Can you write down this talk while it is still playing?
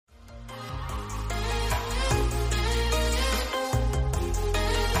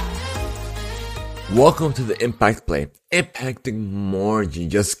Welcome to the Impact Play, impacting more than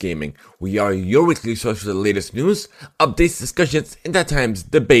just gaming. We are your weekly source for the latest news, updates, discussions, and at times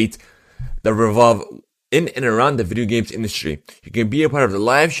debate that revolve in and around the video games industry. You can be a part of the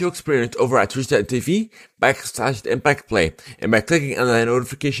live show experience over at twitch.tv/the Impact Play and by clicking on the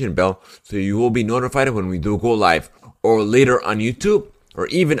notification bell so you will be notified when we do go live, or later on YouTube, or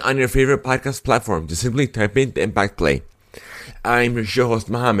even on your favorite podcast platform. Just simply type in the Impact Play. I'm your show host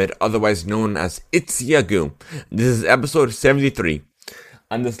Mohammed, otherwise known as It's Yagu. This is episode 73.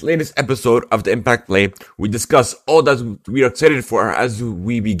 On this latest episode of the Impact Play, we discuss all that we are excited for as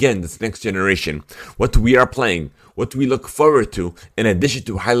we begin this next generation, what we are playing, what we look forward to, in addition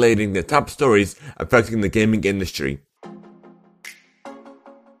to highlighting the top stories affecting the gaming industry.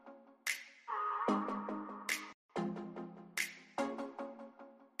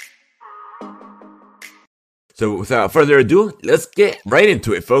 So without further ado, let's get right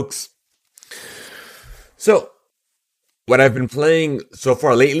into it, folks. So, what I've been playing so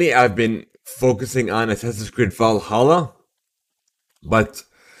far lately, I've been focusing on Assassin's Creed Valhalla, but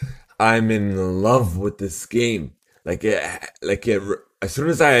I'm in love with this game. As soon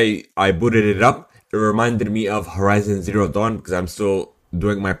as I booted it up, it reminded me of Horizon Zero Dawn because I'm still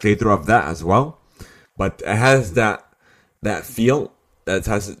doing my playthrough of that as well. But it has that feel, that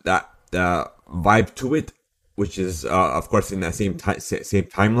has that vibe to it, which is of course in that same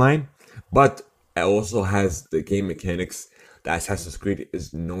timeline, but it also has the game mechanics that Assassin's Creed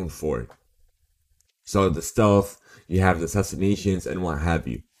is known for. So the stealth, you have the assassinations and what have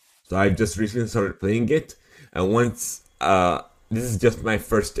you. So I just recently started playing it, and once this is just my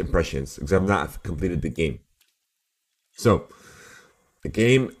first impressions because I've not completed the game. So the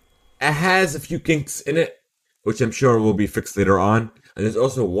game, it has a few kinks in it, which I'm sure will be fixed later on, and there's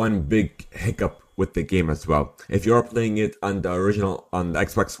also one big hiccup with the game as well. If you're playing it on the original, on the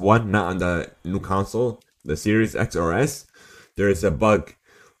Xbox One, not on the new console, the Series X or S, there is a bug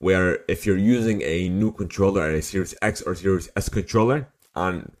where if you're using a new controller, a Series X or Series S controller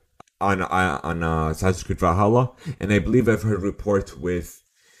on Assassin's Creed Valhalla, and I believe I've heard reports with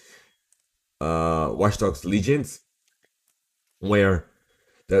Watch Dogs Legions, where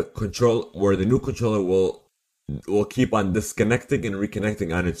the new controller will keep on disconnecting and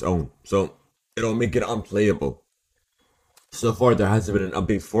reconnecting on its own. So it'll make it unplayable. So far, there hasn't been an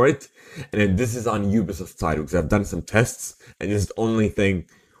update for it, and then this is on Ubisoft's side because I've done some tests, and this is the only thing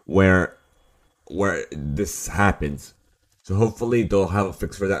where this happens. So hopefully they'll have a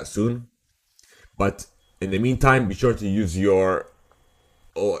fix for that soon. But in the meantime, be sure to use your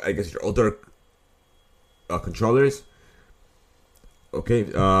older controllers. Okay,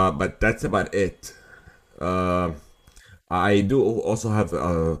 but that's about it. I do also have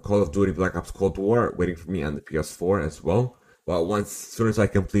Call of Duty Black Ops Cold War waiting for me on the PS4 as well. But as soon as I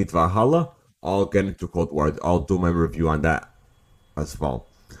complete Valhalla, I'll get into Cold War. I'll do my review on that as well.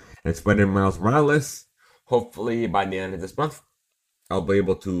 And Spider-Man Miles Morales, hopefully by the end of this month, I'll be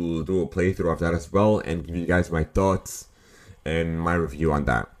able to do a playthrough of that as well and give you guys my thoughts and my review on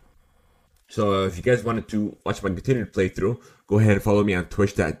that. So if you guys wanted to watch my continued playthrough, go ahead and follow me on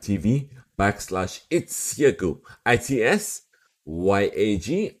twitch.tv/itsyagu, ITSYAGOOH.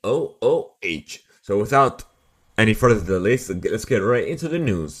 So without any further delays, let's get right into the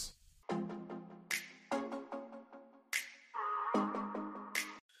news.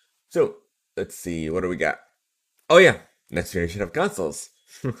 So let's see, what do we got? Oh yeah, next generation of consoles.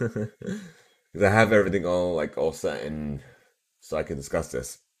 Because I have everything all set, and so I can discuss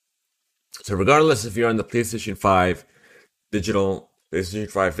this. So regardless if you're on the PlayStation 5 digital, PlayStation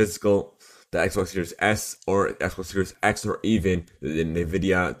 5 physical, the Xbox Series S or Xbox Series X, or even the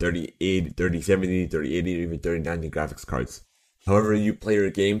NVIDIA 3080, 3070, 3080, or even 3090 graphics cards. However you play your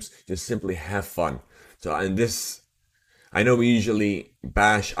games, just simply have fun. So in this, I know we usually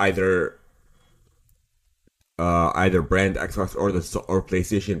bash either brand, Xbox or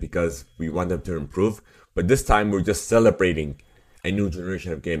PlayStation, because we want them to improve. But this time we're just celebrating a new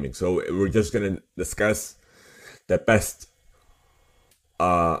generation of gaming. So we're just gonna discuss the best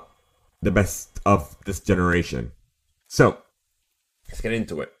of this generation. So let's get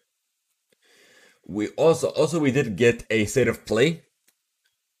into it. We we did get a state of play,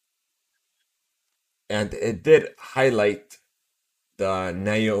 and it did highlight the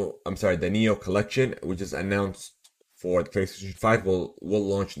Neo collection, which is announced for the PlayStation 5 will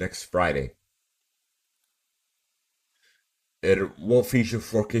launch next Friday. It will feature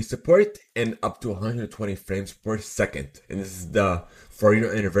 4K support and up to 120 frames per second. And this is the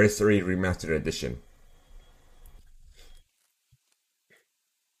 4-year anniversary remastered edition.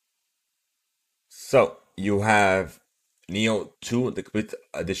 So you have Neo 2, the complete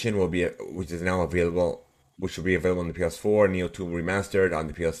edition will be, which is now available, which will be available on the PS4. Neo 2 remastered on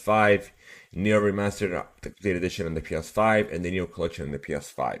the PS5. Neo remastered, the complete edition on the PS5, and the Neo collection on the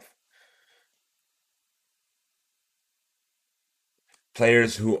PS5.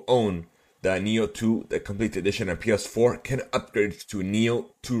 Players who own the Neo 2, the complete edition on PS4, can upgrade to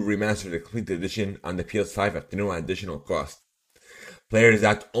Neo 2 remastered, the complete edition on the PS5 at no additional cost. Players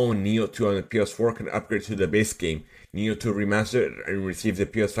that own Neo 2 on the PS4 can upgrade to the base game, Neo 2 Remastered, and receive the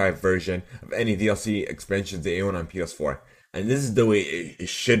PS5 version of any DLC expansions they own on PS4. And this is the way it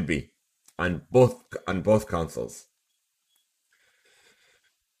should be on both consoles.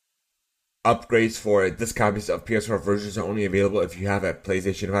 Upgrades for disc copies of PS4 versions are only available if you have a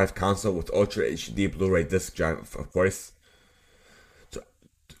PlayStation 5 console with Ultra HD Blu-ray disc drive, of course.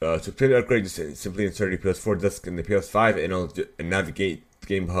 To play the upgrade, just simply insert your PS4 disc in the PS5 and it'll navigate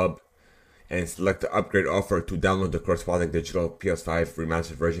Game Hub and select the upgrade offer to download the corresponding digital PS5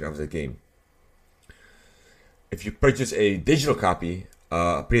 remastered version of the game. If you purchase a digital copy,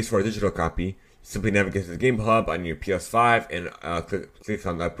 a PS4 digital copy, simply navigate to the Game Hub on your PS5 and click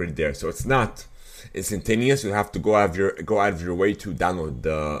on the upgrade there. So it's not instantaneous. You have to go out of your way to download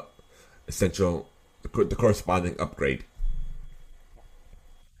the corresponding upgrade.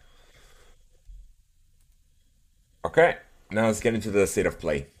 Okay, now let's get into the state of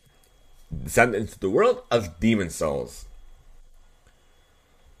play. Descend into the world of Demon Souls.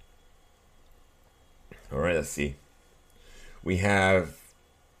 Alright, let's see. We have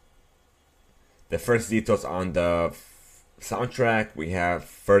the first details on the soundtrack. We have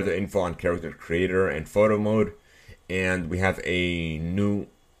further info on character creator and photo mode. And we have a new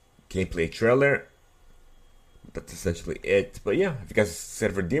gameplay trailer. That's essentially it. But yeah, if you guys are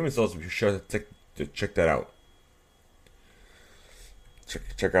excited for Demon Souls, be sure to check that out.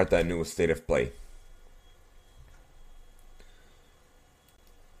 Check out that new state of play.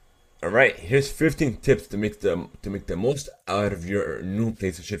 Alright, here's 15 tips to make the most out of your new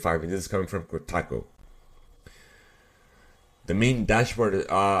PlayStation 5. And this is coming from Kotaku. The main dashboard,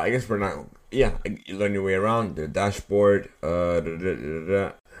 I guess we're not, yeah, you learn your way around. The dashboard, let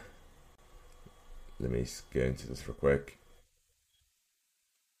me get into this real quick.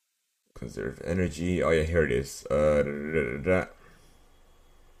 Conserve energy, oh yeah, here it is.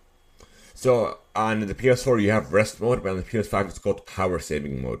 So on the PS4 you have rest mode, but on the PS5 it's called power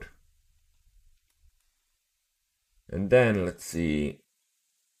saving mode. And then let's see.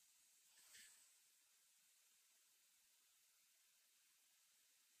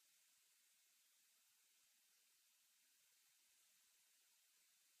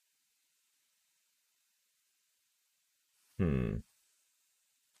 You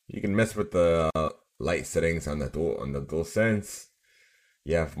can mess with the light settings on the DualSense.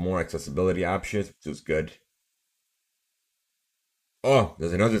 You have more accessibility options, which is good. Oh,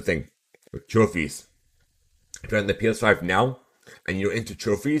 there's another thing with trophies. If you're on the PS5 now and you're into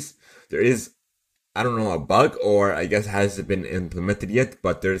trophies, there is, I don't know, a bug, or I guess hasn't been implemented yet,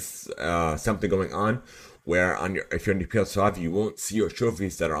 but there's something going on where if you're on the PS5, you won't see your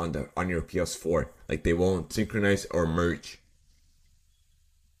trophies that are on your PS4. Like they won't synchronize or merge.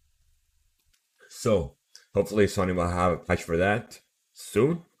 So hopefully Sony will have a patch for that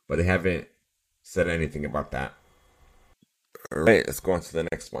soon, but they haven't said anything about that. Alright, let's go on to the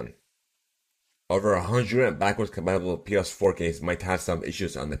next one. Over 100 backwards compatible PS4 games might have some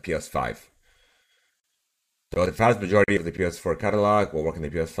issues on the PS5. So the vast majority of the PS4 catalog will work on the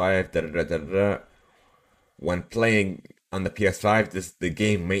PS5. When playing on the PS5, the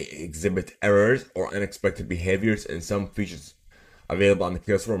game may exhibit errors or unexpected behaviors, and some features available on the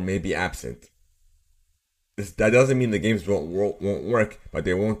PS4 may be absent. That doesn't mean the games won't work, but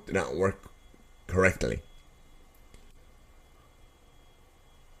they won't not work correctly.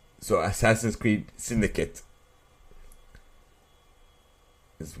 So Assassin's Creed Syndicate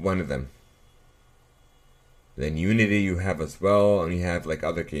is one of them. Then Unity you have as well, and you have like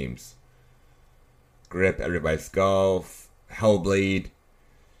other games. Grip, Everybody's Golf, Hellblade,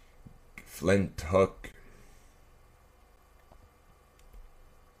 Flint Hook.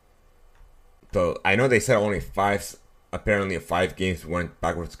 So I know they said apparently 5 games weren't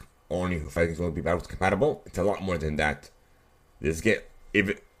backwards, only 5 games won't be backwards compatible. It's a lot more than that.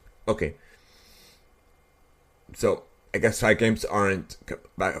 Okay. So I guess 5 games aren't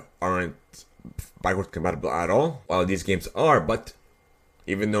backwards compatible at all, while these games are, but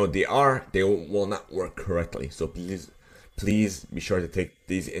even though they are, they will not work correctly. So please be sure to take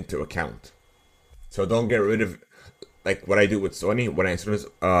these into account. So don't get rid of, like what I do with Sony.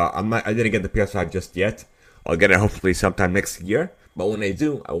 I didn't get the PS5 just yet. I'll get it hopefully sometime next year. But when I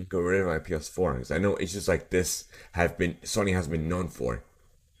do, I won't get rid of my PS4 because I know issues like this have been Sony has been known for.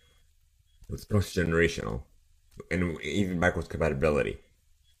 It's cross generational and even backwards compatibility.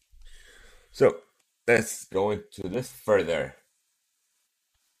 So let's go into this further.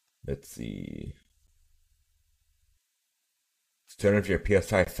 Let's see. To turn off your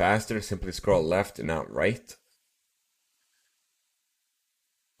PS5 faster, simply scroll left and not right.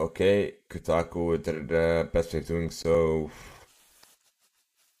 Okay, Kotaku, best way of doing so.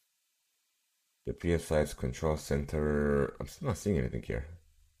 The PS5's control center. I'm still not seeing anything here.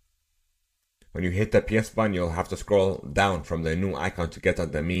 When you hit the PS button, you'll have to scroll down from the new icon to get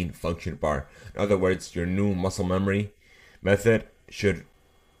at the main function bar. In other words, your new muscle memory method should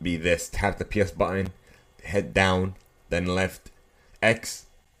be this. Tap the PS button, head down, then left, X,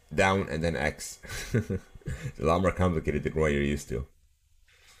 down, and then X. It's a lot more complicated than what you're used to.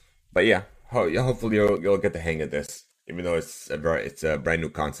 But yeah, hopefully you'll get the hang of this, even though it's a brand new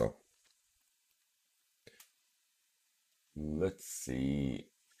console. Let's see.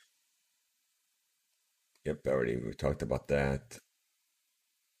 Yep, already we talked about that.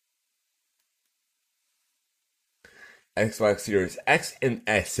 Xbox Series X and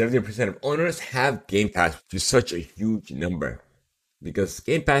S, 70% of owners have Game Pass, which is such a huge number. Because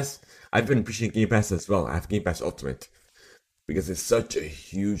Game Pass, I've been pushing Game Pass as well. I have Game Pass Ultimate because it's such a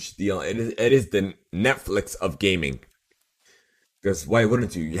huge deal. It is the Netflix of gaming. Because why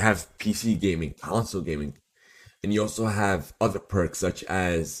wouldn't you? You have PC gaming, console gaming, and you also have other perks such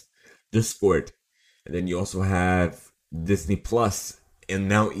as Discord, and then you also have Disney Plus, and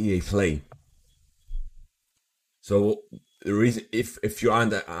now EA Play. So the reason, if you're on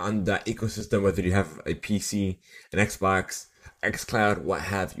that ecosystem, whether you have a PC, an Xbox, XCloud, what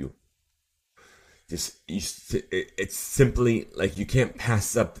have you, it's simply like you can't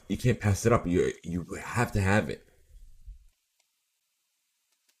pass up. You can't pass it up. You have to have it.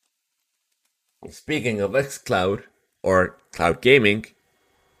 Speaking of XCloud or cloud gaming,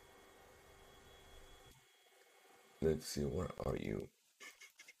 let's see, where are you?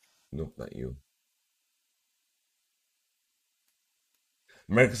 Nope, not you.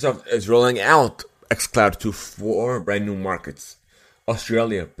 Microsoft is rolling out xCloud to four brand new markets: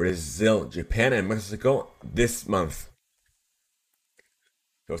 Australia, Brazil, Japan, and Mexico this month.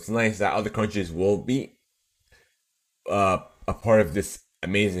 So it's nice that other countries will be a part of this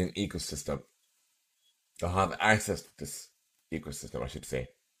amazing ecosystem. They'll have access to this ecosystem, I should say.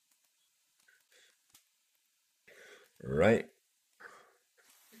 Right?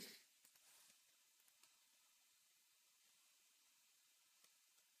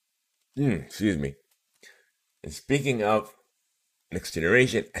 Excuse me. And speaking of next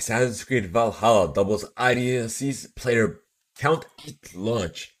generation, Assassin's Creed Valhalla doubles IDLC's player count at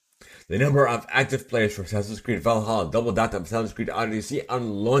launch. The number of active players for Assassin's Creed Valhalla doubled that of Assassin's Creed Odyssey on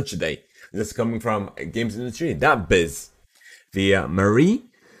launch day. This is coming from Games Industry. That biz via Marie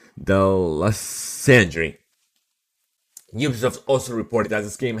de Lysandre. Ubisoft also reported that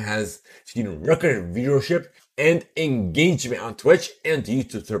this game has seen record viewership and engagement on Twitch and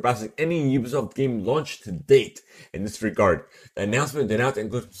YouTube, surpassing any Ubisoft game launched to date in this regard. The announcement did not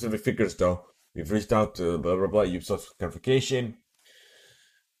include specific figures, though. We've reached out to blah blah blah Ubisoft's clarification.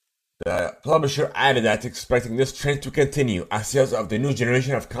 The publisher added that expecting this trend to continue as sales of the new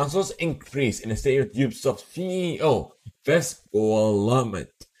generation of consoles increase. In a statement, Ubisoft CEO Ves Golamant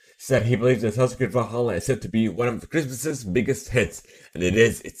said he believes that Assassin's Creed Valhalla is said to be one of Christmas's biggest hits, and it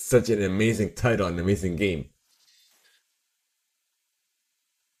is. It's such an amazing title, an amazing game.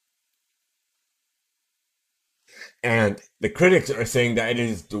 And the critics are saying that it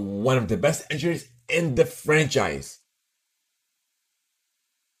is one of the best entries in the franchise.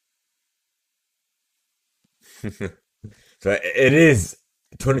 So it is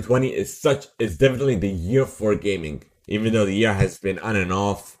 2020 is definitely the year for gaming. Even though the year has been on and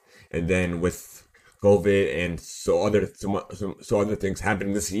off, and then with COVID and so other things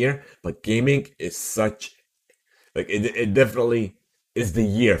happening this year, but gaming is such like it definitely is the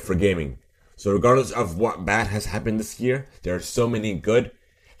year for gaming. So regardless of what bad has happened this year, there are so many good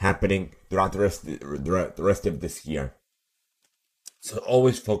happening throughout the rest of this year. So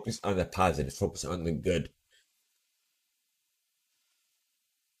always focus on the positive, focus on the good.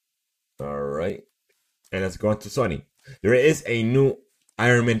 All right. And let's go on to Sony. There is a new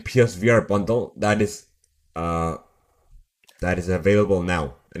Iron Man PSVR bundle uh that is available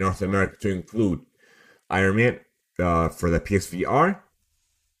now in North America to include Iron Man for the PSVR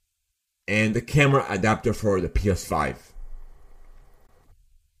and the camera adapter for the PS5.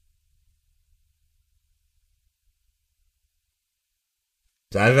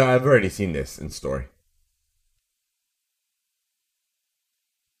 So I've already seen this in store.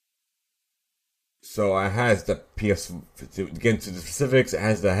 So it has the PS. To get into the specifics, it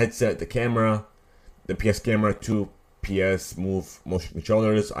has the headset, the camera, the PS camera, two PS Move motion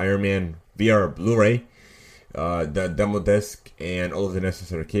controllers, Iron Man VR Blu-ray, the demo disc, and all of the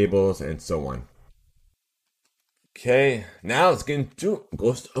necessary cables, and so on. Okay, now let's get into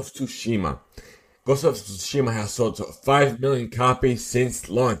Ghost of Tsushima. Ghost of Tsushima has sold 5 million copies since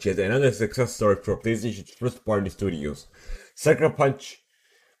launch. It's another success story for PlayStation's first-party studios. Sucker Punch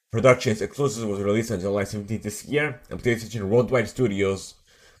Productions exclusive was released on July 17th this year, and PlayStation Worldwide Studios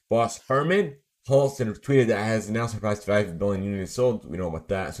boss Herman Paulson tweeted that it has now surpassed 5 billion units sold. We know about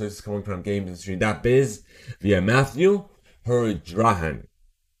that. So this is coming from GamesIndustry.biz via Matthew Hurdrahan.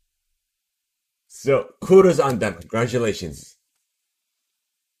 So kudos on them. Congratulations.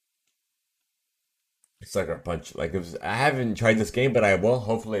 Sucker Punch. I haven't tried this game, but I will.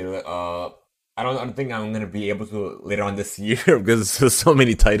 Hopefully, I don't think I'm gonna be able to later on this year because there's so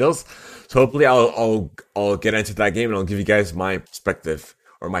many titles. So hopefully I'll get into that game and I'll give you guys my perspective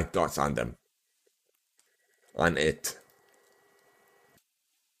or my thoughts on them. On it.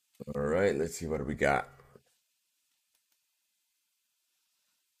 Alright, let's see what we got.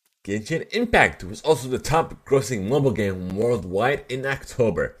 Genshin Impact was also the top grossing mobile game worldwide in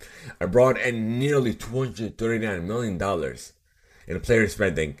October. It brought in nearly $239 million in player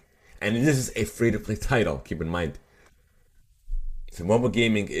spending. And this is a free-to-play title, keep in mind. So mobile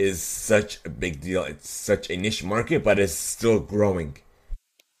gaming is such a big deal. It's such a niche market, but it's still growing.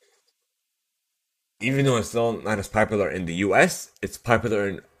 Even though it's still not as popular in the US, it's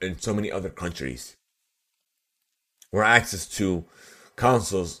popular in so many other countries. Where access to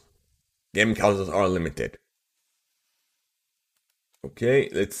gaming consoles are limited.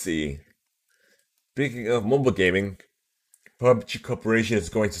 Okay, let's see. Speaking of mobile gaming, PUBG Corporation is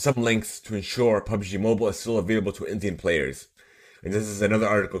going to some lengths to ensure PUBG Mobile is still available to Indian players. And this is another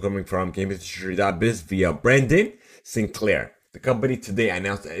article coming from GamesIndustry.biz via Brandon Sinclair. The company today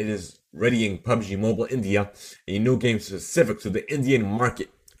announced that it is readying PUBG Mobile India, a new game specific to the Indian market,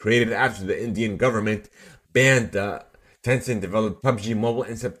 created after the Indian government banned the Tencent-developed PUBG Mobile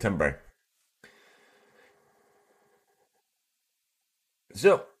in September.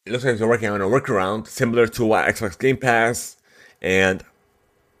 So, it looks like they're working on a workaround similar to what Xbox Game Pass and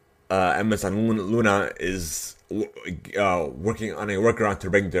Amazon Luna is working on a workaround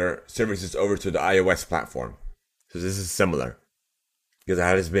to bring their services over to the iOS platform. So this is similar because it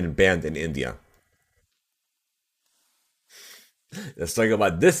has been banned in India. Let's talk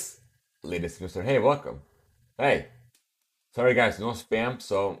about this latest Mr. Hey, welcome. Hey, sorry guys, no spam.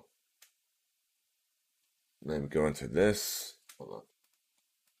 So let me go into this. Hold on.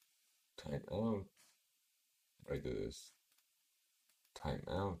 Time out. I do this. Time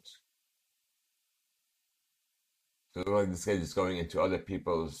out. So like this guy just going into other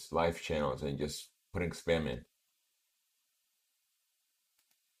people's live channels and just putting spam in.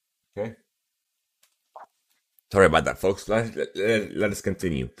 Okay. Sorry about that, folks. Let us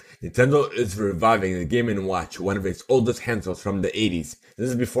continue. Nintendo is reviving the Game & Watch, one of its oldest handhelds from the 80s. This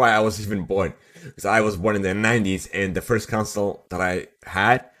is before I was even born, because I was born in the 90s, and the first console that I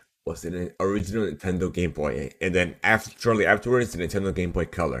had was an original Nintendo Game Boy, and then shortly afterwards, the Nintendo Game Boy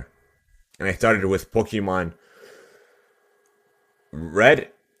Color. And I started with Pokemon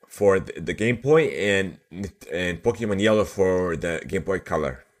Red for the Game Boy and Pokemon Yellow for the Game Boy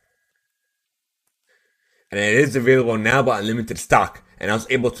Color. And it is available now, but unlimited stock. And I was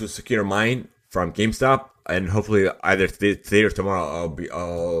able to secure mine from GameStop, and hopefully either today or tomorrow I'll be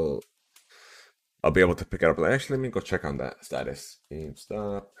able to pick it up. Actually, let me go check on that status.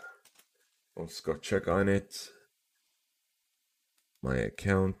 GameStop. Let's go check on it. My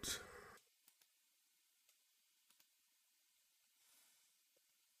account.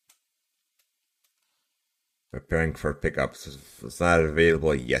 Preparing for pickups. It's not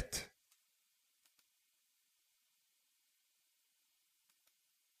available yet.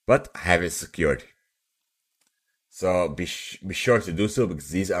 But I have it secured. So be sure to do so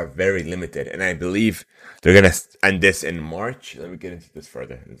because these are very limited. And I believe they're going to end this in March. Let me get into this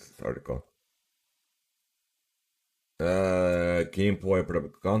further in this article. Game Boy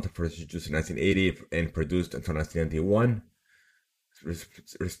content first introduced in 1980 and produced until 1991.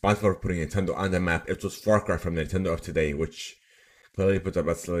 Responsible for putting Nintendo on the map. It was Far Cry from the Nintendo of today, which clearly puts up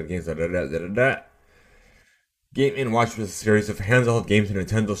best-selling games. Game & Watch was a series of handheld games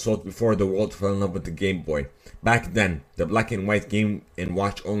Nintendo sold before the world fell in love with the Game Boy. Back then, the black and white Game &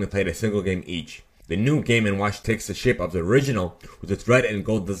 Watch only played a single game each. The new Game & Watch takes the shape of the original with its red and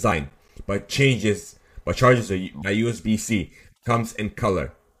gold design, but charges a USB-C, comes in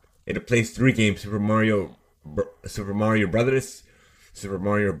color. It plays 3 games: Super Mario Brothers, Super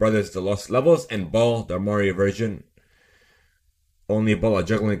Mario Brothers: The Lost Levels, and Ball, the Mario version. Only Ball, a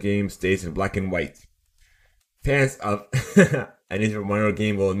juggling game, stays in black and white. Fans of any Super Mario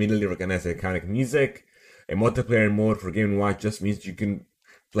game will immediately recognize the iconic music. A multiplayer mode for Game & Watch just means you can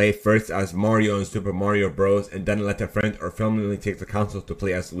play first as Mario in Super Mario Bros. And then let a friend or family take the console to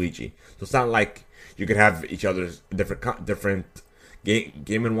play as Luigi. So it's not like you can have each other's different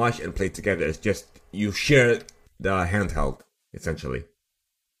Game & Watch and play together. It's just you share the handheld, essentially.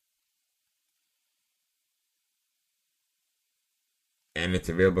 And it's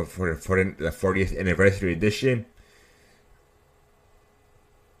available for the 40th anniversary edition.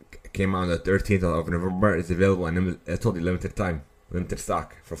 It came out on the 13th of November. It's available in I told you limited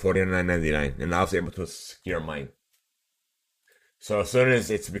stock for $49.99, and I was able to secure mine. So as soon as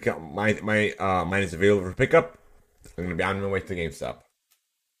it's become mine is available for pickup, I'm gonna be on my way to GameStop.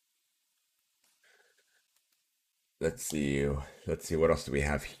 Let's see what else do we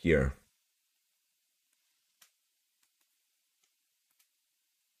have here.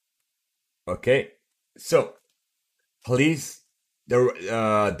 Okay, so police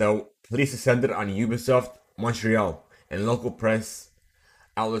the police descended on Ubisoft Montreal, and local press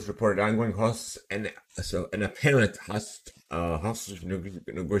outlets reported ongoing an apparent hostage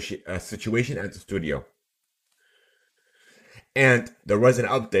situation at the studio. And there was an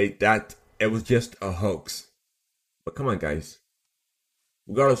update that it was just a hoax. But come on, guys.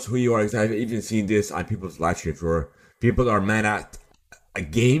 Regardless of who you are, I've even seen this on people's live streams where people are mad at a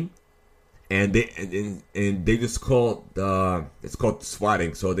game and they just call it's called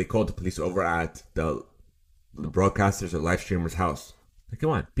swatting. So they called the police over at the broadcaster's or live streamer's house. Like,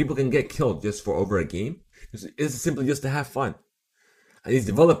 come on, people can get killed just for over a game. It's simply just to have fun. And these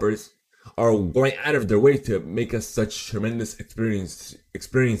developers are going out of their way to make us such tremendous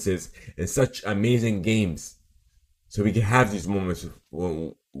experiences and such amazing games, so we can have these moments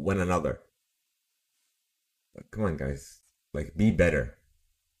with one another. But come on, guys, like be better.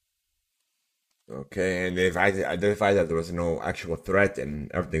 Okay, and they've identified that there was no actual threat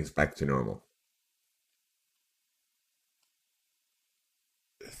and everything's back to normal.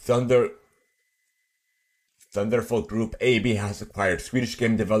 Thunder Thunderful Group AB has acquired Swedish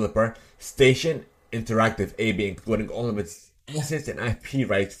game developer Station Interactive AB, including all of its assets and IP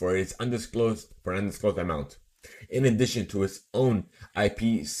rights for an undisclosed amount. In addition to its own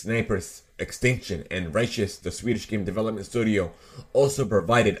IP, Snipers Extinction and Righteous, the Swedish game development studio also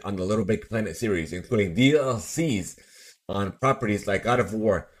provided on the Little Big Planet series, including DLCs on properties like God of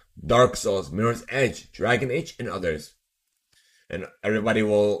War, Dark Souls, Mirror's Edge, Dragon Age, and others. And everybody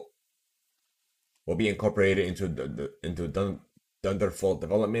will be incorporated into Thunderful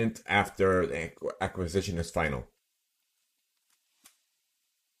development after the acquisition is final.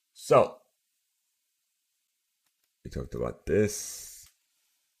 So we talked about this.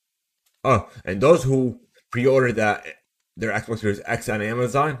 Oh, and those who pre-ordered their Xbox Series X on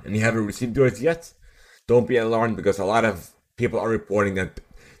Amazon and you haven't received yours yet, don't be alarmed, because a lot of people are reporting that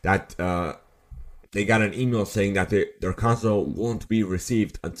they got an email saying that their console won't be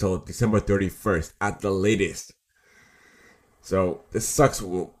received until December 31st at the latest. So this sucks.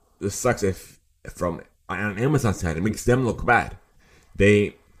 This sucks if from on Amazon side, it makes them look bad.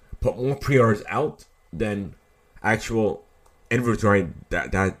 They put more pre-orders out than actual inventory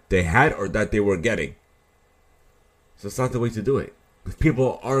that they had or that they were getting. So it's not the way to do it. Because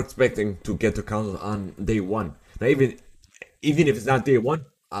people are expecting to get their console on day one. Now even if it's not day one,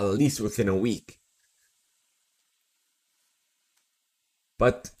 at least within a week.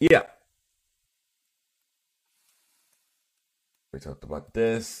 But yeah, we talked about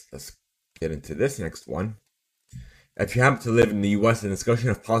this. Let's get into this next one. If you happen to live in the US, the discussion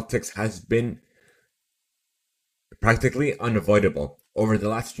of politics has been practically unavoidable over the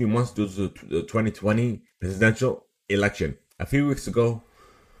last few months due to the 2020 presidential election. A few weeks ago,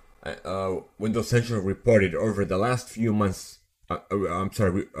 Windows Central reported over the last few months.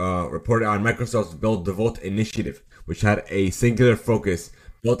 Reported on Microsoft's Build the Vote initiative, which had a singular focus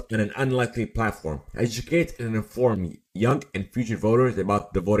built on an unlikely platform: educate and inform young and future voters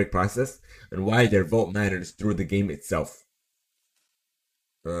about the voting process and why their vote matters through the game itself.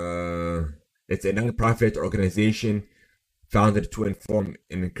 It's a non-profit organization founded to inform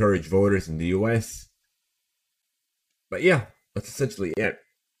and encourage voters in the US. But yeah, that's essentially it.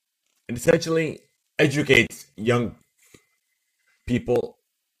 It essentially educates young people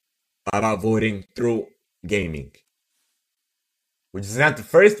about voting through gaming, which is not the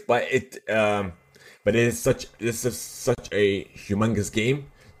first, but this is such a humongous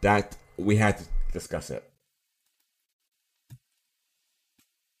game that we had to discuss it.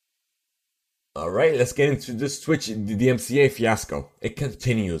 Alright, let's get into this Twitch DMCA fiasco. It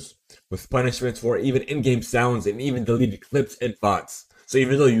continues, with punishments for even in-game sounds and even deleted clips and VODs. So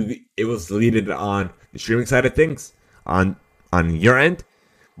even though it was deleted on the streaming side of things, on your end,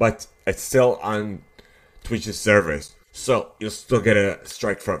 but it's still on Twitch's servers. So you'll still get a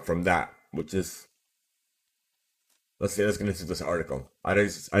strike from that, which is, let's get into this article. I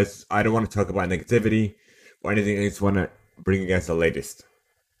don't want to talk about negativity or anything. I just want to bring you guys the latest.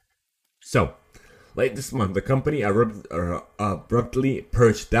 So, late this month, the company abruptly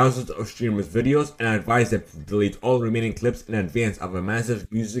purged thousands of streamers' videos and advised them to delete all remaining clips in advance of a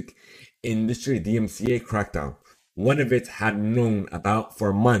massive music industry DMCA crackdown. One of it had known about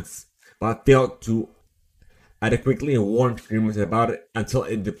for months, but failed to adequately warn streamers about it until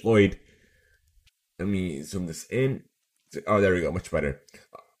it deployed. Let me zoom this in. Oh, there we go, much better.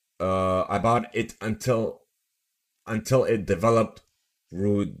 About it until it developed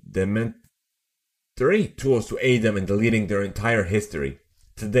rudimentary tools to aid them in deleting their entire history.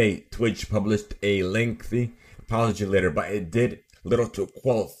 Today, Twitch published a lengthy apology letter, but it did little to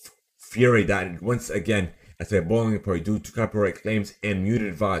quell fury that once again as a boiling point due to copyright claims and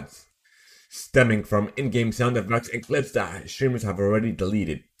muted VODs stemming from in-game sound effects and clips that streamers have already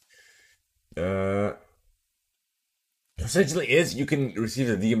deleted. Essentially is you can receive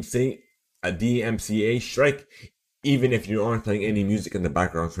a DMCA strike even if you aren't playing any music in the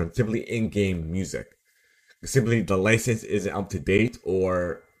background from simply in-game music. Simply the license isn't up to date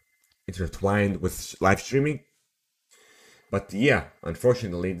or intertwined with live streaming. But yeah,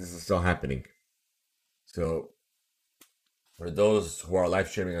 unfortunately, this is still happening. So, for those who are live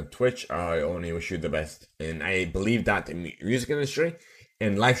streaming on Twitch, I only wish you the best. And I believe that in the music industry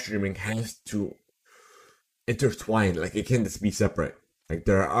and live streaming has to intertwine. Like, it can't just be separate. Like,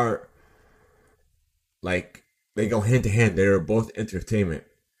 there are, like, they go hand to hand. They're both entertainment.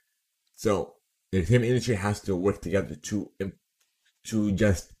 So, the entertainment industry has to work together to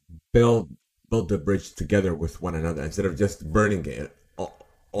just build the bridge together with one another instead of just burning it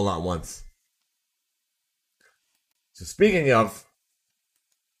all at once. So speaking of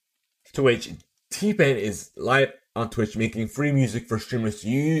Twitch, T-Pain is live on Twitch making free music for streamers to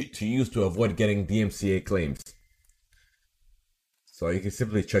use to avoid getting DMCA claims. So you can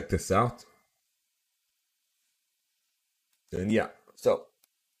simply check this out. And yeah, so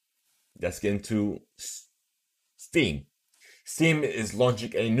let's get into Steam. Steam is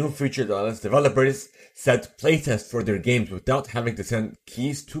launching a new feature that lets developers set playtests for their games without having to send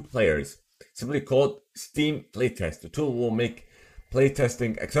keys to players. Simply called Steam Playtest. The tool will make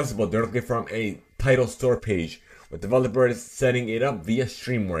playtesting accessible directly from a title store page, with developers setting it up via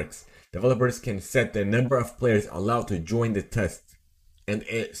Streamworks. Developers can set the number of players allowed to join the test, and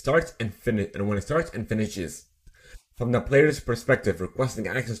it starts and when it starts and finishes. From the player's perspective, requesting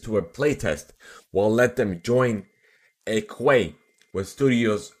access to a playtest will let them join a queue, with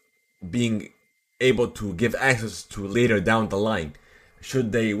studios being able to give access to later down the line,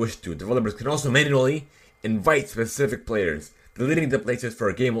 should they wish to. Developers can also manually invite specific players. Deleting the playtest for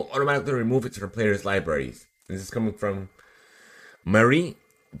a game will automatically remove it from players' libraries. This is coming from Marie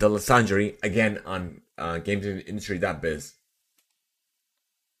Delasangeri, again on gamesindustry.biz.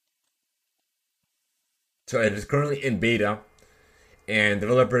 So it is currently in beta, and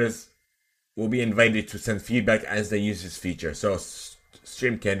developers will be invited to send feedback as they use this feature, so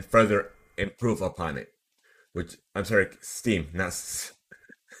Stream can further improve upon it. Which, I'm sorry, Steam, not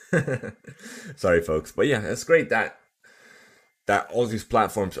sorry folks. But yeah, it's great that all these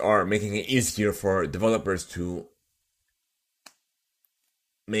platforms are making it easier for developers to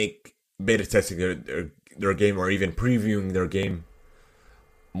make beta testing their game or even previewing their game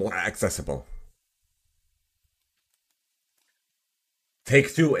more accessible.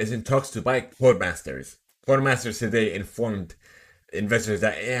 Take-Two is in talks to buy Codemasters. Codemasters today informed investors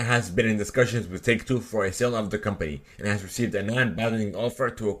that it has been in discussions with Take-Two for a sale of the company and has received a non-binding offer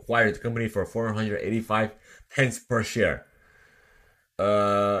to acquire the company for 485 pence per share.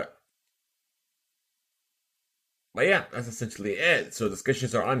 But yeah, that's essentially it. So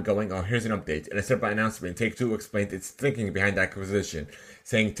discussions are ongoing. Oh, here's an update. In a separate announcement, Take-Two explained its thinking behind the acquisition,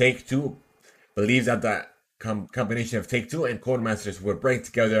 saying Take-Two believes that the combination of Take-Two and Codemasters will bring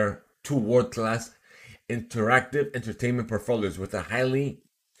together two world-class interactive entertainment portfolios with a highly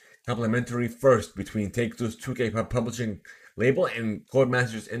complementary first between Take-Two's 2K publishing label and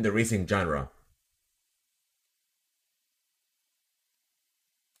Codemasters in the racing genre.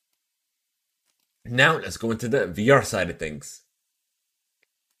 Now let's go into the VR side of things.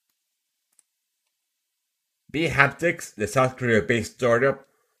 bHaptics, the South Korea-based startup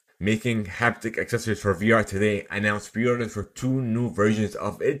making haptic accessories for VR today, announced pre-orders for two new versions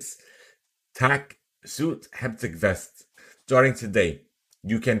of its TAC Suit Haptic Vest. Starting today,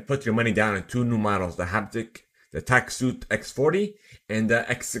 you can put your money down on two new models, the TAC Suit X40 and the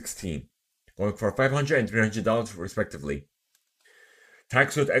X16, going for $500 and $300 respectively.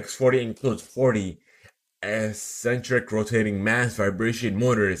 TAC Suit X40 includes 40 eccentric rotating mass vibration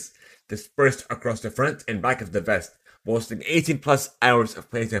motors dispersed across the front and back of the vest, boasting 18 plus hours of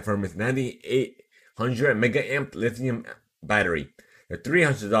playtime from its 9800 megaamp lithium battery. The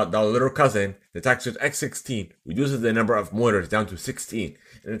 $300 little cousin, the TAC Suit X16, reduces the number of motors down to 16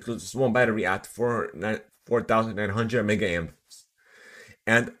 and includes a small battery at 4,900 megaamps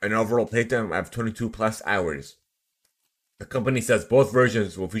and an overall playtime of 22 plus hours. The company says both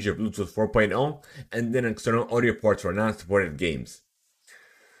versions will feature Bluetooth 4.0 and then external audio ports for non-supported games.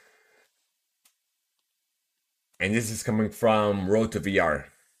 And this is coming from Road to VR.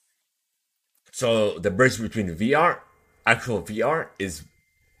 So the bridge between actual VR, is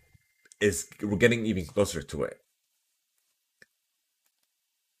we're getting even closer to it.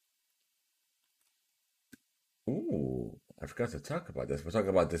 Ooh, I forgot to talk about this. We'll talk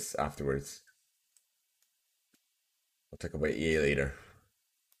about this afterwards. We'll talk about EA later.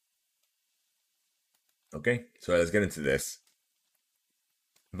 Okay, so let's get into this.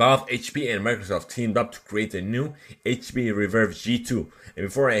 Valve, HP, and Microsoft teamed up to create a new HP Reverb G2. And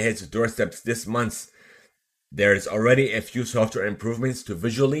before it hits doorsteps this month, there's already a few software improvements to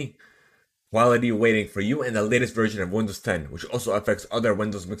visually quality waiting for you in the latest version of Windows 10, which also affects other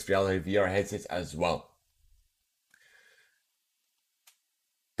Windows Mixed Reality VR headsets as well.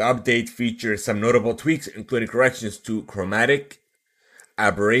 The update features some notable tweaks, including corrections to chromatic,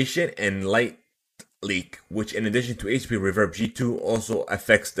 aberration, and light leak, which in addition to HP Reverb G2 also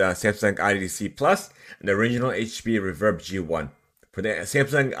affects the Samsung Odyssey Plus and the original HP Reverb G1. For the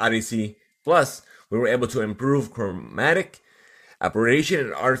Samsung Odyssey Plus, we were able to improve chromatic, aberration,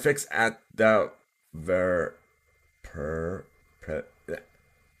 and artifacts at the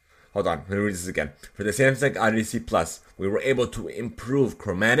Hold on, let me read this again. For the Samsung Odyssey Plus, we were able to improve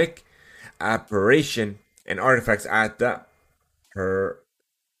chromatic, aberration, and artifacts at the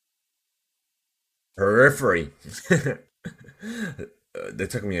periphery. That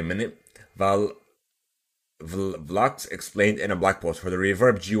took me a minute. Vlox explained in a blog post. For the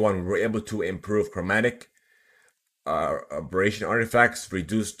Reverb G1, we were able to improve chromatic, aberration artifacts,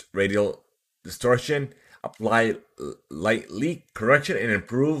 reduced radial distortion, apply light leak correction, and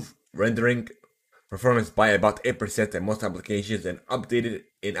improve rendering performance by about 8% in most applications, and updated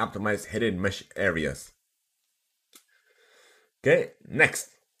and optimized hidden mesh areas. Okay,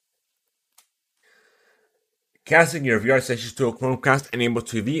 next. Casting your VR sessions to a Chromecast-enabled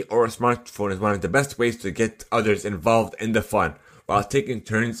TV or a smartphone is one of the best ways to get others involved in the fun, while taking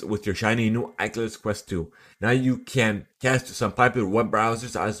turns with your shiny new Oculus Quest 2. Now you can cast to some popular web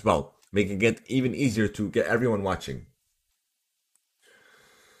browsers as well, making it even easier to get everyone watching.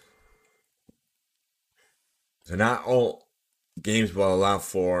 So not all games will allow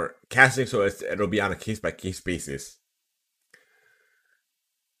for casting, so it'll be on a case-by-case basis.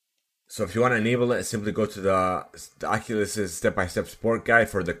 So if you want to enable it, simply go to the Oculus's step-by-step support guide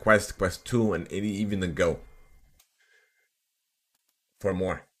for the Quest 2, and even the Go for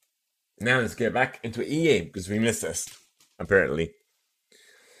more. Now let's get back into EA, because we missed this, apparently.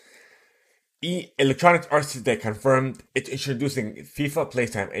 Electronic Arts today confirmed it's introducing FIFA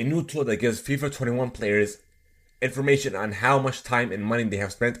Playtime, a new tool that gives FIFA 21 players information on how much time and money they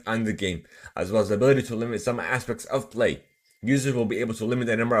have spent on the game, as well as the ability to limit some aspects of play. Users will be able to limit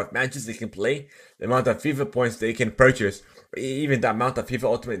the number of matches they can play, the amount of FIFA points they can purchase, or even the amount of FIFA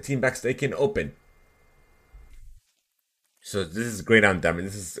Ultimate Team packs they can open. So this is great on them. And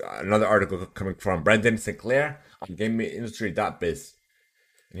this is another article coming from Brendan Sinclair on GamingIndustry.biz.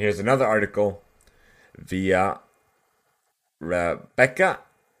 And here's another article via Rebecca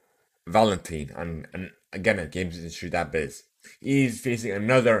Valentine on again at GamesIndustry.biz. He's facing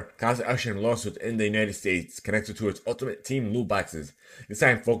another class action lawsuit in the United States connected to its Ultimate Team loot boxes, this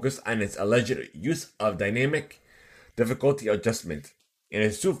time focused on its alleged use of dynamic difficulty adjustment. In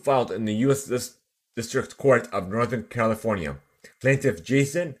a suit filed in the U.S. District Court of Northern California, plaintiff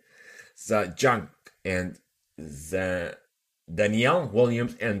Jason Zajanc and Danielle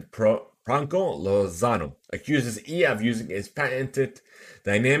Williams and Franco Lozano accuses EA of using its patented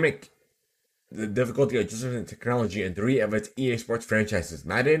dynamic difficulty adjustment technology in 3 of its EA Sports franchises: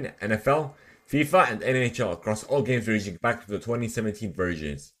 Madden, NFL, FIFA, and NHL, across all games ranging back to the 2017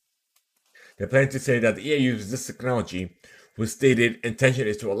 versions. They plan to say that EA uses this technology, whose stated intention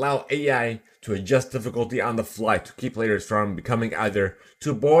is to allow AI to adjust difficulty on the fly to keep players from becoming either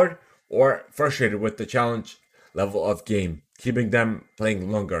too bored or frustrated with the challenge level of game. keeping them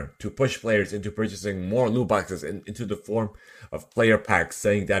playing longer, to push players into purchasing more loot boxes into the form of player packs,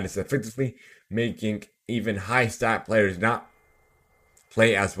 saying that it's effectively making even high stat players not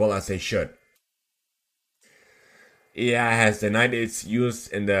play as well as they should. EA has denied its use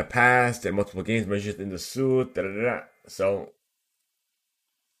in the past and multiple games mentioned in the suit. So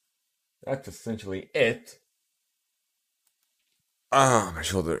that's essentially it. Ah, my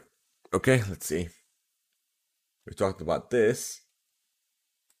shoulder. Okay, let's see. We talked about this.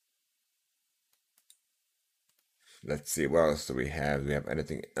 Let's see, what else do we have? Do we have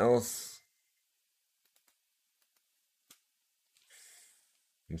anything else?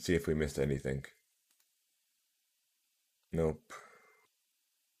 Let's see if we missed anything. Nope.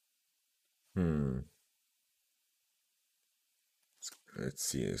 Let's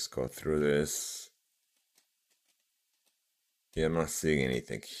see, let's go through this. Yeah, I'm not seeing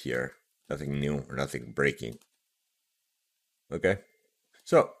anything here. Nothing new or nothing breaking. Okay.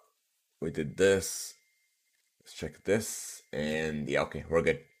 So, we did this. Let's check this. And yeah, okay, we're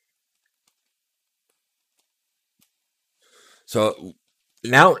good. So,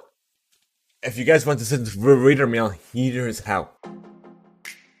 now, if you guys want to send reader mail, here's how.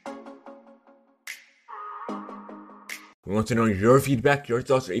 We want to know your feedback, your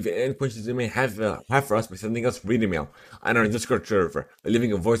thoughts, or even any questions you may have for us by sending us reader mail on our Discord server, by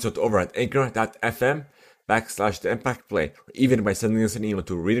leaving a voice note over at anchor.fm/theimpactplay, or even by sending us an email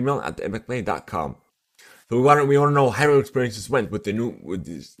to readermail@theimpactplay.com. So we want to know how your experiences went with the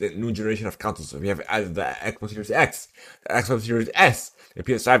new generation of consoles. So we have either the Xbox Series X, the Xbox Series S, the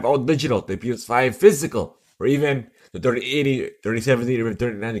PS5 all digital, the PS5 physical, or even the 3080, 3070, or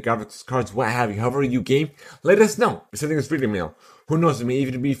 3090 graphics cards, what have you. However you game, let us know. We're sending us reader mail. Who knows, it may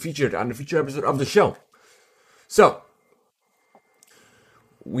even be featured on a future episode of the show. So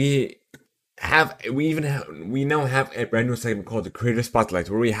we now have a brand new segment called the Creator Spotlight,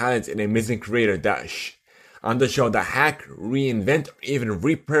 where we highlight an amazing creator that on the show that hack, reinvent, or even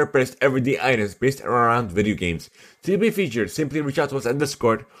repurposed everyday items based around video games. To be featured, simply reach out to us at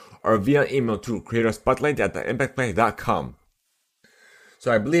Discord or via email to creatorspotlight@theimpactplay.com.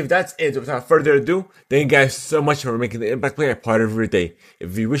 So I believe that's it. Without further ado, thank you guys so much for making the Impact Play a part of your day.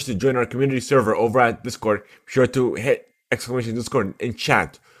 If you wish to join our community server over at Discord, be sure to hit !Discord and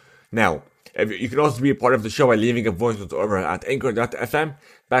chat. Now, you can also be a part of the show by leaving a voice note over at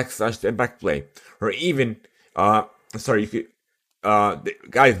anchor.fm/theimpactplay, or even you could,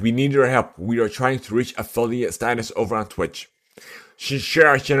 guys, we need your help. We are trying to reach affiliate status over on Twitch. Share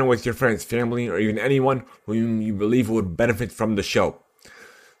our channel with your friends, family, or even anyone who you believe would benefit from the show.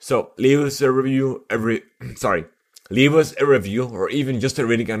 So leave us a review leave us a review or even just a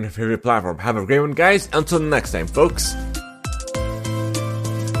rating on your favorite platform. Have a great one, guys. Until next time, folks.